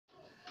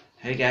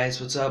Hey guys,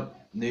 what's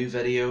up? New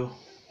video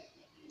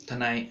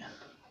tonight.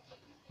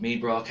 Me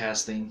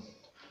broadcasting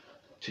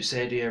to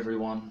say to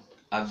everyone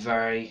a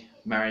very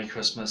Merry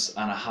Christmas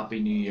and a Happy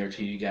New Year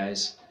to you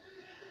guys.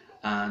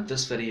 And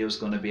this video is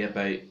going to be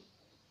about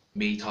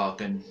me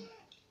talking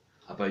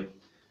about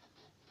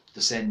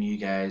to send you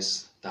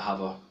guys to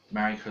have a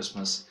Merry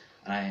Christmas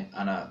and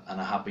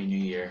a Happy New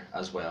Year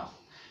as well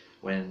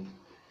when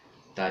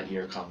that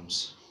year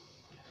comes.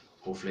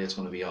 Hopefully it's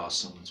going to be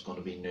awesome, it's going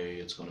to be new,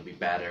 it's going to be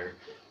better,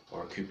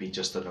 or it could be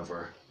just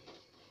another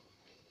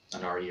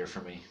year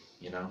for me,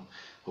 you know.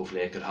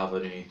 Hopefully I could have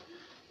a new,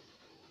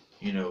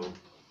 you know,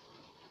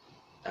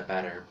 a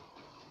better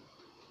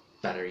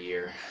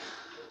year.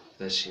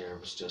 This year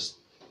was just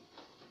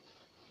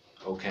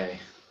okay.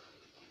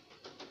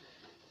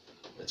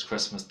 It's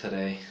Christmas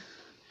today,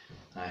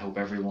 and I hope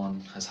everyone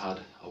has had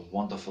a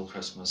wonderful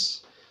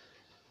Christmas,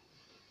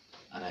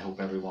 and I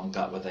hope everyone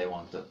got what they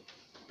wanted,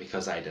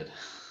 because I did.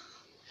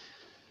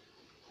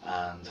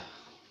 And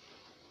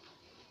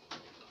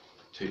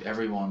to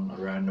everyone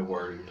around the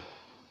world,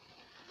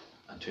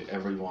 and to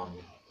everyone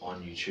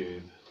on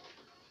YouTube,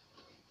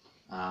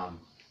 um,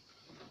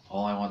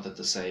 all I wanted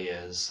to say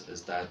is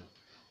that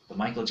the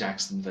Michael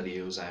Jackson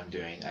videos I'm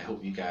doing, I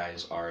hope you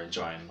guys are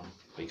enjoying them,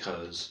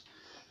 because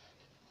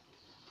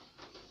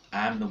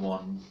I'm the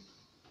one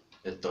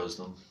that does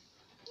them.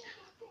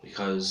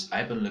 Because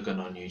I've been looking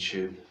on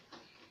YouTube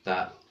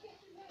that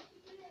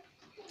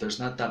there's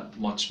not that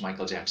much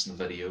Michael Jackson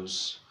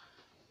videos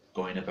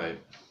going about.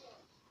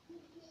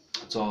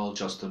 It's all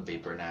Justin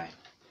Bieber now.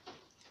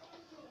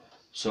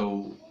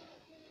 So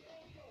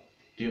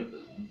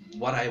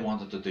what I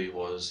wanted to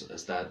do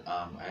is that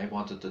I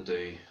wanted to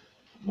do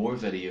more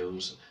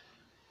videos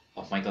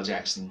of Michael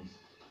Jackson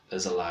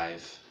is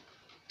Alive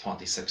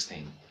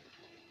 2016.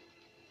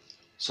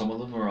 Some of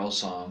them are all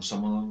songs,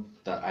 some of them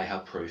that I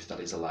have proof that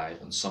he's alive,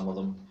 and some of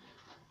them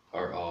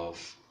are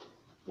of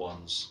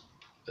ones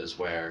is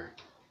where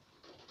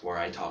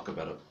I talk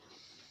about it.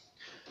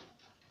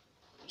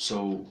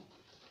 So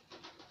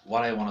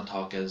what I want to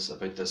talk is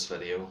about this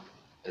video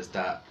is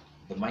that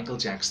the Michael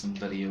Jackson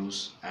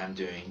videos I'm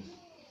doing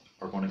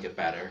are going to get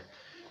better,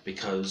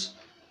 because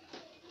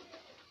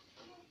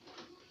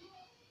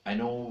I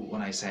know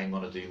when I say I'm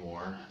going to do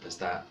more is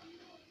that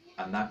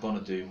I'm not going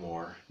to do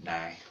more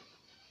now.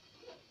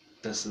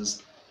 This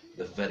is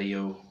the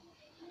video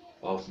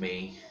of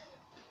me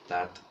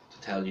that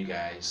to tell you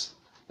guys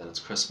that it's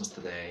Christmas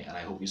today, and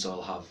I hope you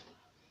all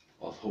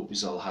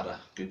had a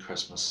good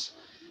Christmas.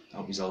 I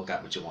hope you all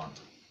got what you want,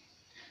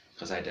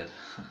 because I did.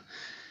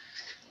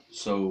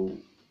 So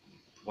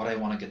what I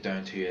want to get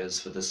down to is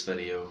for this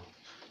video,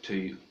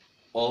 to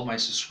all my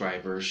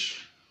subscribers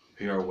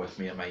who are with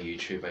me on my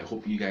YouTube, I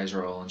hope you guys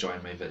are all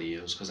enjoying my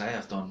videos, because I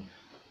have done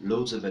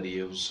loads of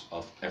videos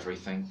of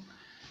everything.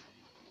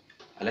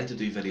 I like to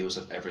do videos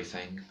of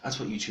everything. That's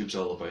what YouTube's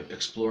all about,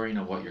 exploring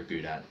on what you're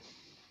good at,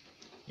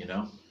 you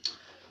know.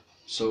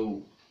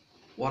 So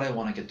what I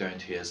want to get down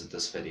to is that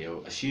this video,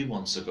 a few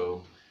months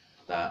ago,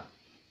 that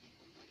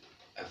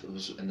if it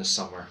was in the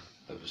summer,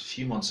 it was a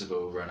few months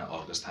ago around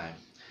August time,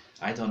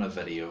 I done a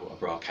video, a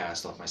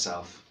broadcast of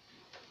myself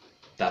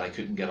that I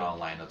couldn't get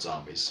online at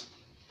Zombies.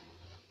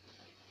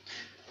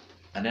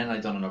 And then I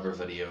done another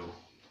video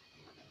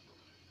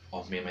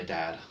of me and my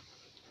dad.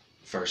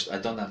 First, I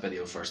done that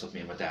video first of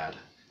me and my dad,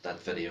 that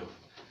video.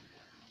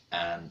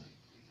 And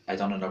I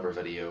done another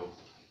video,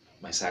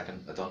 I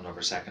done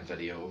another second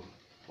video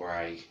where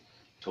I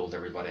told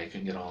everybody I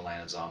couldn't get online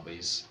at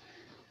Zombies.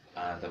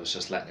 And I was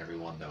just letting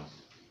everyone know.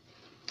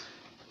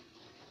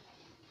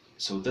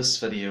 So this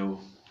video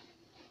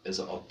is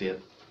an update,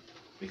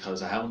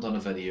 because I haven't done a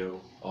video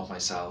of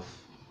myself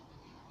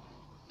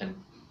in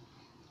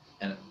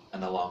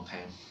a long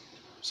time.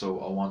 So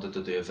I wanted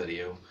to do a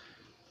video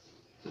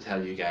to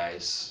tell you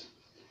guys,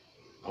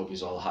 I hope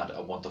you all had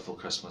a wonderful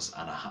Christmas,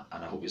 and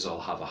I hope you all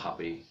have a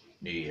happy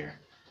New Year.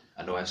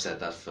 I know I've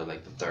said that for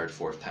like the third,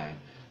 fourth time,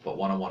 but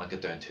what I want to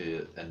get down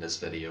to in this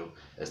video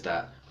is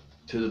that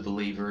to the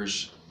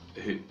believers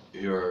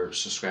who are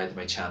subscribed to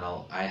my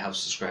channel, I have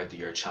subscribed to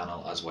your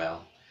channel as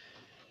well,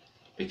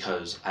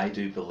 because I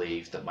do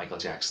believe that Michael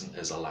Jackson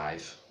is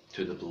alive,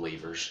 to the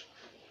believers.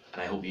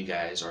 And I hope you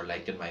guys are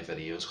liking my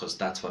videos, because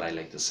that's what I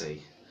like to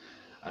see.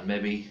 And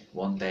maybe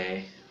one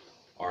day,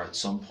 or at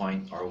some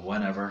point, or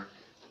whenever,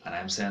 and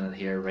I'm saying it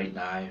here right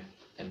now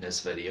in this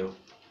video,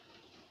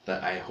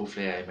 that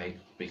hopefully I may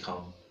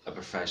become a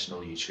professional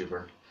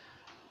YouTuber.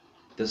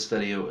 This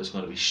video is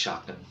going to be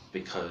shocking,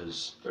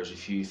 because there's a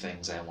few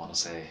things I want to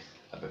say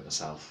about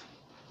myself.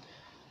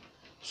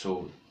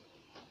 So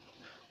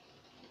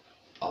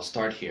I'll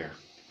start here.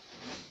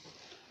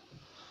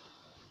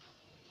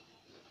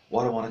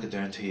 What I want to get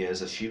down to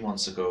is, a few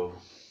months ago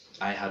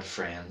I had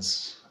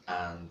friends,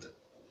 and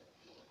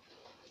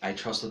I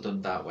trusted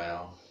them that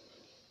well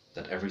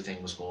that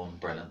everything was going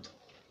brilliant,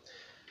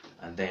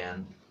 and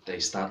then they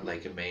stopped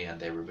liking me and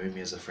they removed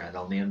me as a friend.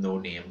 I'll name no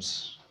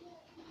names,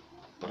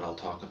 but I'll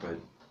talk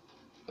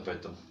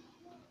about them.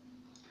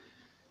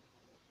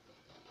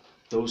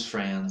 Those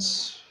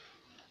friends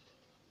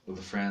were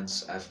the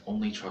friends I've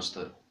only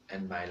trusted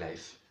in my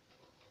life.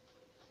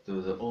 They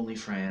were the only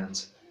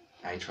friends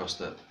I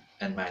trusted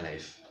in my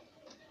life.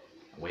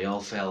 We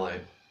all fell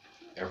out.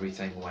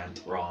 Everything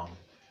went wrong.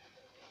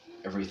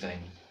 Everything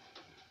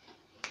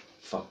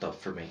fucked up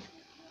for me.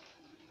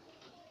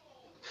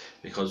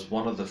 Because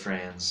one of the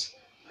friends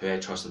who I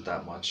trusted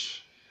that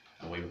much,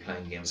 and we were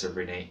playing games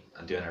every night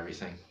and doing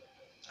everything,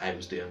 I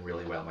was doing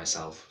really well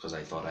myself because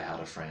I thought I had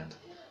a friend.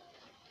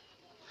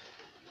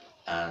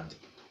 And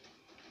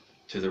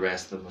to the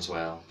rest of them as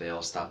well, they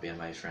all stopped being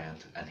my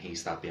friend, and he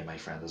stopped being my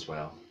friend as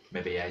well.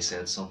 Maybe I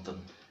said something,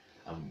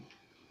 and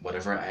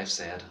whatever I've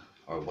said,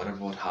 or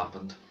whatever what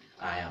happened,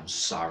 I am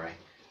sorry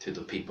to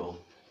the people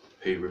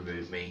who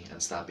removed me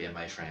and stopped being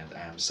my friend.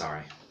 I am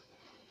sorry.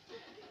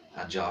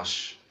 And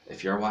Josh,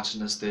 if you're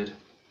watching this, dude,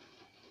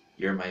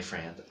 you're my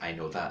friend. I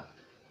know that.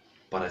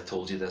 But I've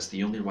told you this,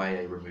 the only way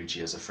I removed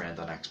you as a friend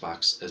on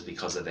Xbox is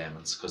because of them,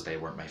 it's because they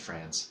weren't my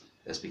friends.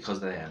 It's because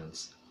of them,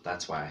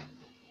 that's why.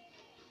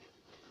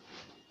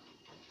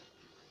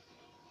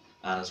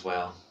 And as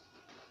well,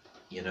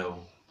 you know,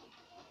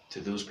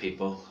 to those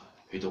people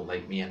who don't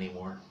like me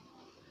anymore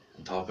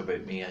and talk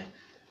about me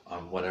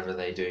on whatever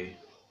they do,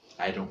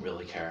 I don't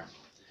really care.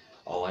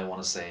 All I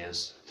want to say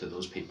is to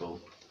those people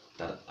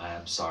that I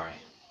am sorry.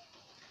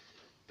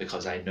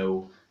 Because I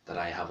know that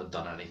I haven't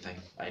done anything.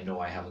 I know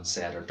I haven't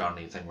said or done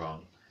anything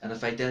wrong. And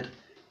if I did,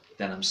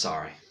 then I'm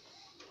sorry.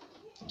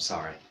 I'm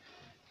sorry.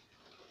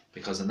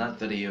 Because in that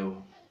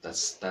video,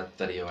 that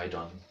video I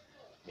done,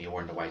 me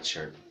wearing the white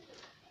shirt,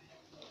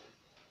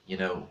 you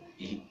know,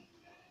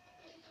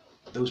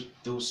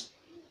 those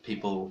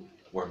people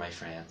were my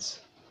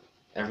friends.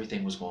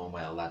 Everything was going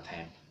well that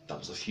time. That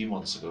was a few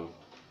months ago.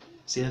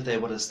 See, if they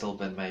would have still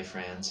been my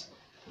friends,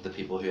 the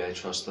people who I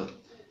trusted,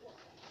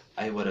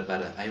 I would have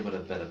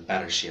been in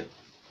better shape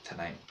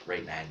tonight,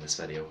 right now in this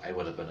video. I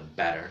would have been in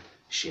better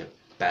shape,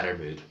 better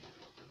mood.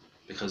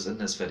 Because in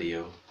this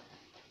video,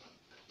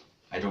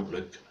 I don't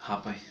look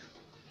happy.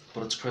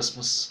 But it's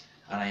Christmas,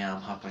 and I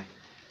am happy.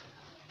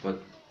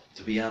 But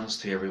to be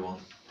honest to everyone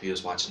who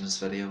is watching this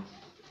video,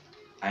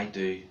 I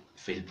do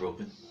feel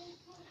broken.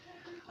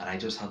 And I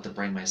just had to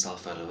bring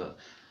myself out of it,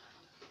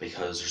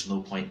 because there's no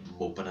point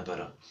moping about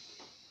it.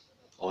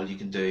 All you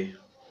can do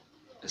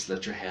is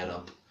lift your head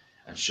up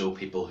and show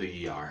people who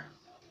you are.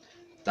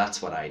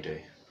 That's what I do.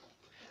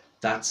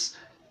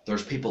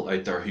 There's people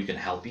out there who can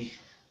help you,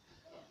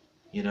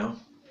 you know,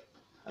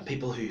 and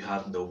people who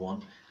have no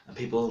one, and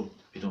people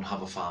who don't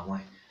have a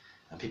family,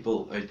 and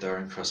people out there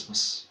in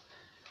Christmas.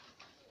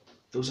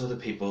 Those are the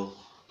people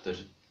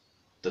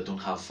that don't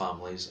have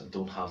families and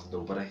don't have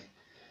nobody,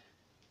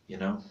 you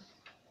know.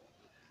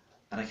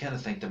 And I kind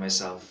of think to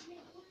myself,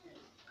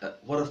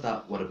 what if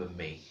that would have been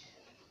me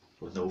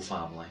with no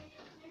family?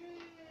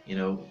 You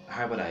know,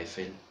 how would I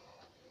feel?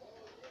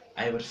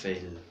 I would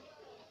feel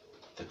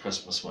that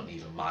Christmas wouldn't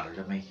even matter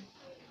to me,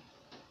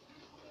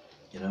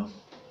 you know.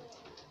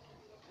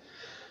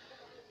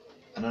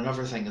 And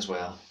another thing as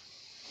well,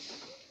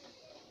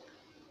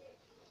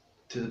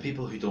 to the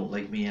people who don't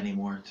like me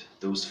anymore,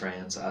 those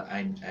friends,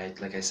 I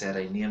like I said,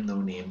 I name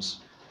no names,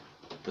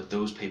 but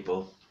those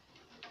people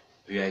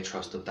who I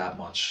trusted that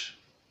much,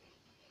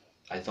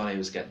 I thought I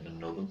was getting to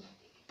know them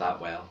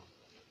that well.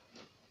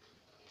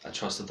 I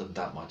trusted them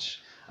that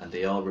much, and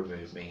they all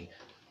removed me.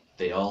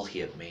 They all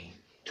hate me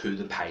to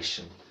the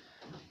passion,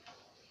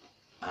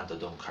 and I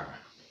don't care.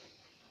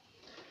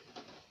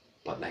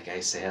 But like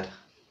I said,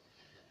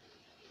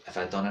 if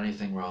I'd done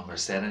anything wrong or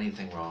said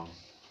anything wrong,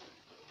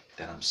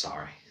 then I'm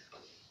sorry.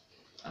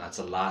 And that's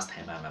the last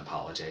time I'm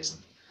apologising.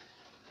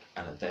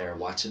 And if they're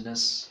watching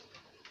this,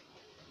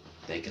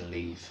 they can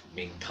leave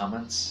mean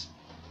comments.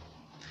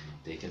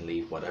 They can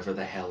leave whatever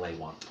the hell they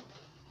want.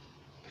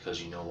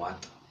 Because you know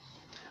what?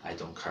 I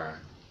don't care.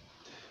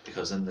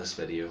 Because in this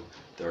video,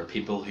 there are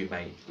people who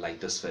might like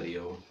this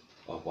video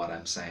of what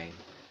I'm saying,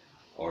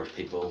 or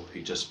people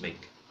who just make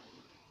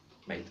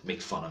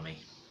fun of me.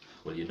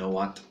 Well, you know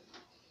what?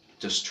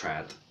 Just try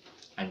it,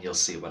 and you'll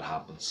see what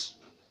happens.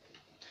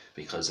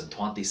 Because in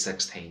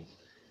 2016,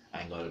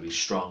 I'm going to be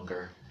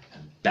stronger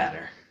and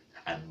better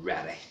and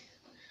ready.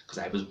 Because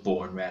I was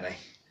born ready.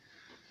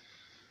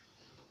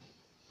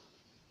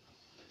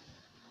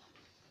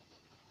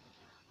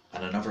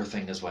 And another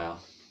thing as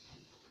well,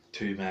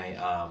 to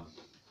my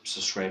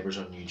subscribers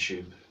on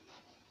YouTube,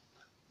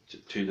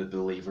 to the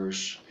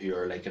believers who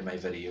are liking my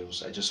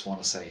videos, I just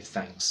want to say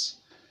thanks,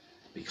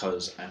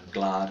 because I'm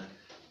glad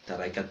that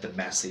I get the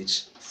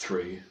message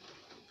through,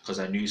 because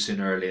I knew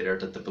sooner or later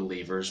that the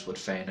believers would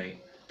find out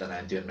that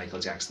I'm doing Michael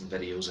Jackson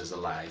videos as a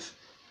live,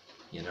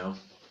 you know.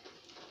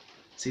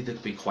 See, to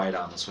be quite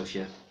honest with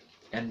you,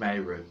 in my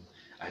room,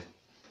 I've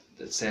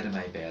said in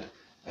my bed,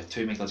 I have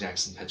 2 Michael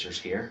Jackson pictures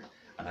here,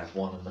 and I've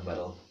one in the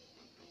middle,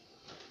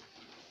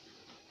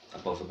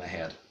 above my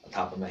head, on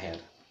top of my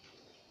head.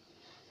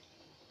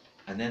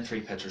 And then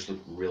 3 pictures look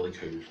really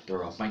cool.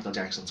 They're of Michael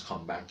Jackson's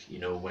comeback, you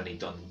know, when he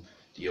done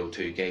the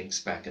O2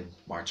 gigs back in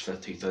March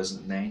 5th,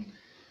 2009.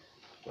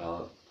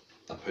 Well,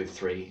 I put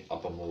 3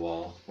 up on my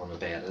wall where my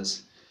bed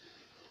is.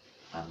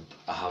 and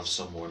I have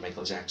some more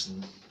Michael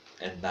Jackson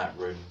in that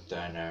room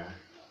down there,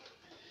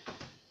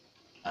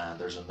 and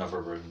there's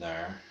another room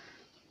there.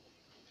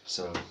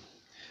 So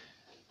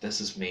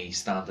this is me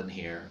standing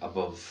here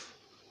above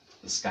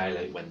the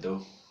skylight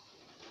window,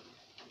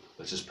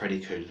 which is pretty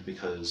cool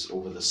because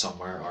over the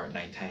summer or at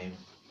night time,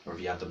 or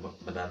if you have the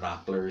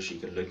binoculars, you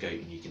can look out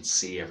and you can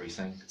see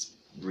everything. It's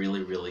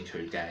really, really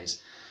cool,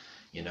 guys.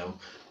 You know,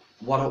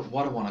 what I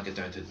want to get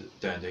down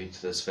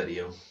to this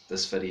video.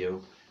 This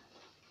video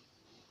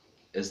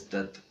is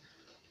that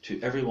to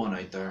everyone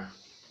out there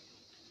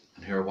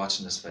and who are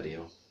watching this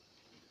video,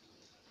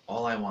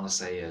 all I want to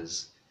say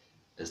is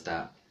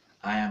that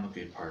I am a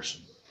good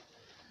person.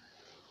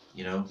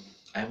 You know,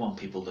 I want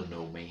people to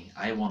know me.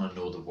 I want to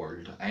know the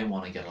world. I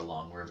want to get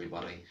along with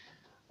everybody,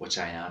 which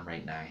I am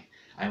right now.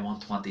 I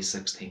want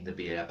 2016 to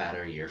be a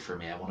better year for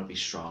me. I want to be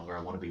stronger.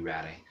 I want to be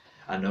ready.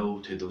 I know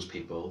to those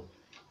people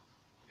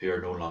who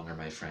are no longer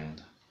my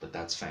friend, but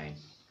that's fine.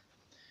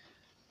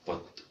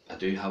 But I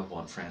do have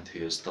one friend who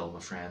is still my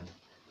friend.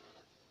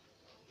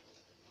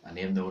 I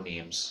name no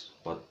names,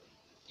 but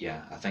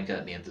yeah, I think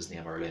I named his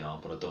name early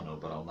on, but I don't know,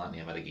 but I'll not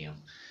name it again.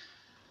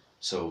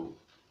 So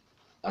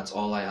that's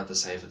all I had to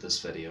say for this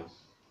video.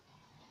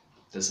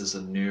 This is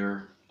a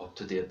newer,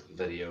 up-to-date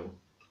video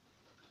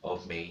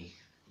of me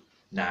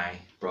now,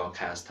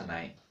 broadcast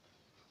tonight.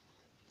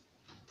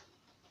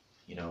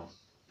 You know,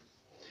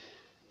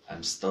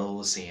 I'm still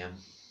the same.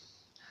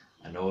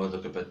 I know I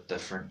look a bit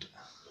different.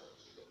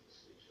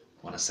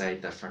 When I say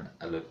different,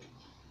 I look,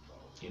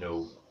 you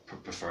know,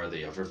 prefer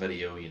the other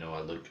video. You know,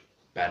 I look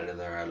better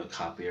there, I look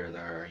happier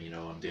there. You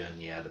know, I'm doing,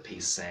 yeah, the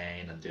peace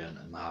sign,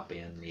 I'm happy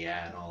and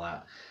yeah and all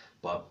that.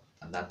 But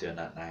I'm not doing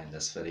that now in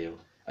this video.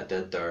 I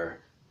did there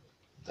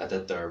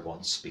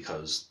once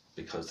because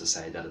they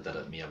say that I did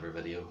it in the other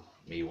video,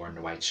 me wearing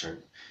the white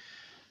shirt.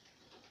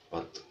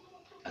 But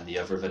in the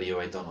other video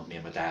I done with me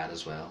and my dad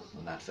as well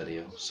in that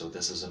video. So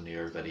this is a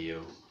newer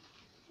video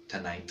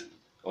tonight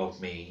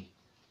of me,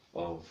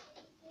 of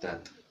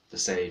that to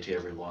say to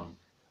everyone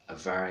a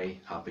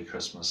very happy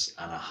Christmas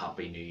and a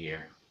happy New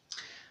Year.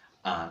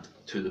 And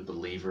to the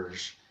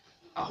believers,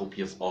 I hope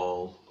you've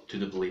all, to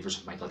the believers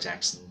of Michael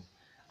Jackson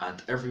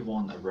and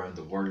everyone around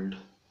the world,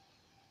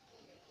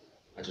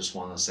 I just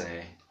want to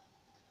say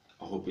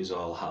I hope you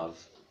all have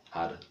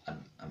had a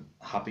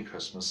happy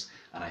Christmas,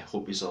 and I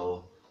hope you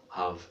all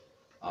have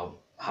a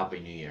happy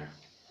New Year.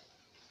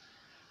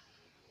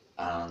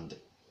 And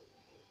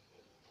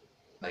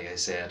like I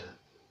said,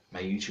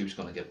 my YouTube's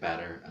going to get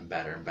better and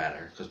better and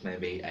better, because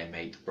maybe I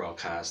might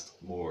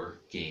broadcast more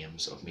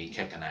games of me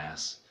kicking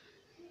ass.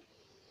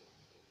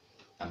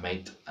 I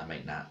might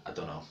not, I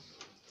don't know.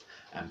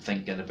 I'm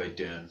thinking about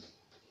doing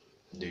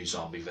new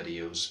zombie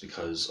videos,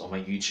 because on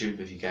my YouTube,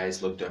 if you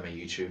guys looked at my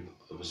YouTube,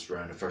 it was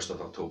around the 1st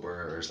of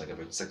October, there's like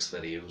about 6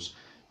 videos.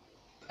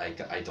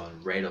 I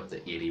done right up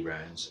to 80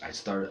 rounds. I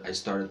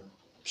started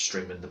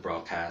streaming the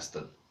broadcast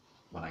that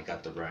when I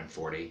got to round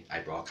 40, I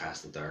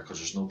broadcasted there, because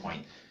there's no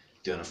point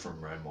doing it from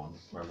round 1,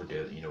 rather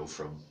do it, you know,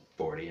 from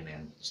 40 and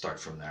then start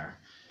from there.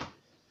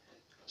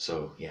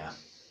 So yeah.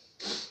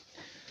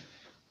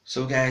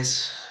 So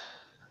guys,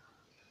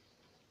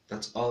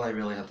 that's all I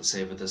really have to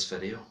say about this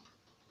video.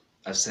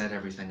 I've said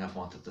everything I've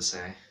wanted to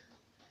say.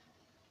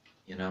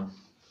 You know,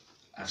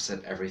 I've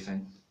said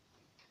everything.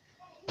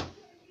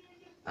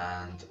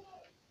 And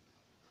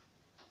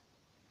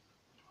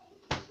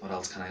what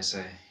else can I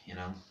say? You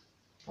know,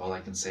 all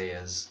I can say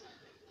is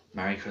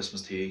Merry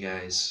Christmas to you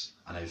guys,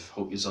 and I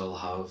hope you all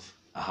have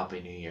a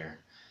Happy New Year.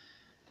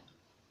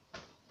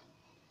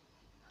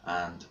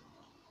 And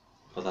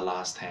for the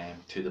last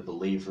time, to the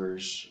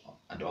believers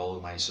and all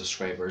of my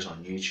subscribers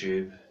on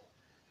YouTube,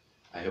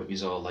 I hope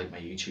you all like my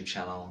YouTube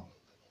channel.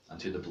 And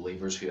to the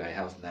believers who I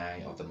have now,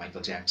 of the Michael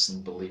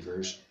Jackson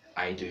believers,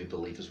 I do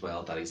believe as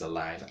well that he's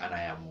alive, and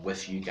I am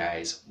with you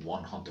guys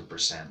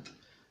 100%.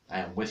 I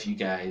am with you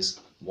guys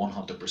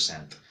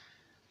 100%,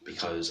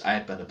 because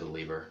I've been a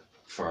believer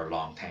for a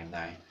long time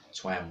now,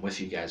 so I am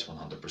with you guys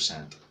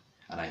 100%.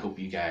 And I hope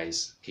you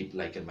guys keep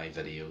liking my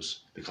videos,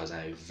 because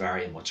I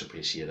very much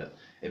appreciate it.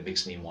 It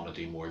makes me want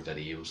to do more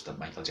videos that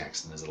Michael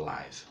Jackson is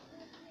alive.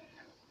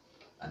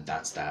 And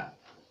that's that.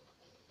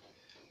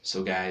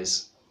 So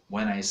guys,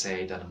 when I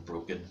say that I'm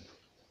broken,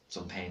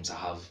 sometimes I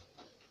have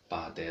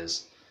bad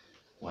days.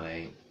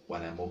 When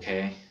I'm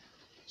okay,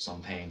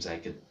 sometimes I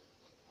could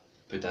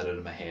put that out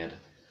of my head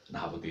and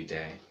have a good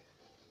day.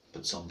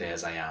 But some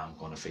days I am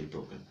going to feel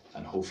broken,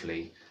 and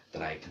hopefully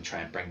that I can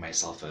try and bring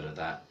myself out of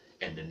that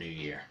in the new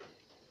year.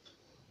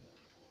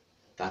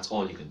 That's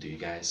all you can do,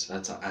 guys.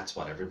 That's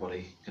what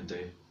everybody can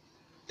do.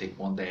 Take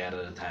one day at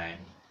a time.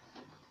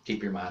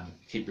 Keep your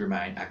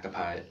mind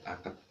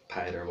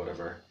occupied or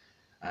whatever,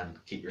 and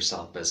keep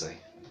yourself busy.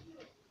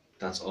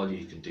 That's all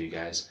you can do,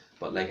 guys.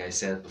 But like I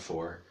said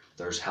before,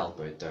 there's help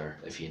out there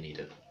if you need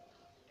it.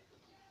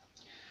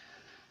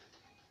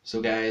 So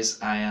guys,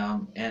 I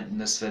am ending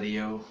this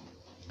video,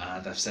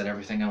 and I've said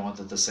everything I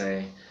wanted to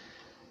say.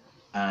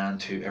 And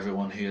to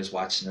everyone who is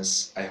watching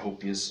this, I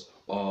hope you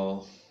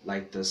all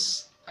like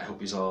this. I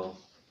hope you all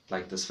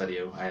like this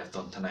video I have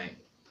done tonight.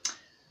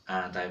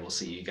 and I will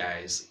see you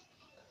guys.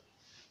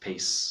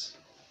 Peace.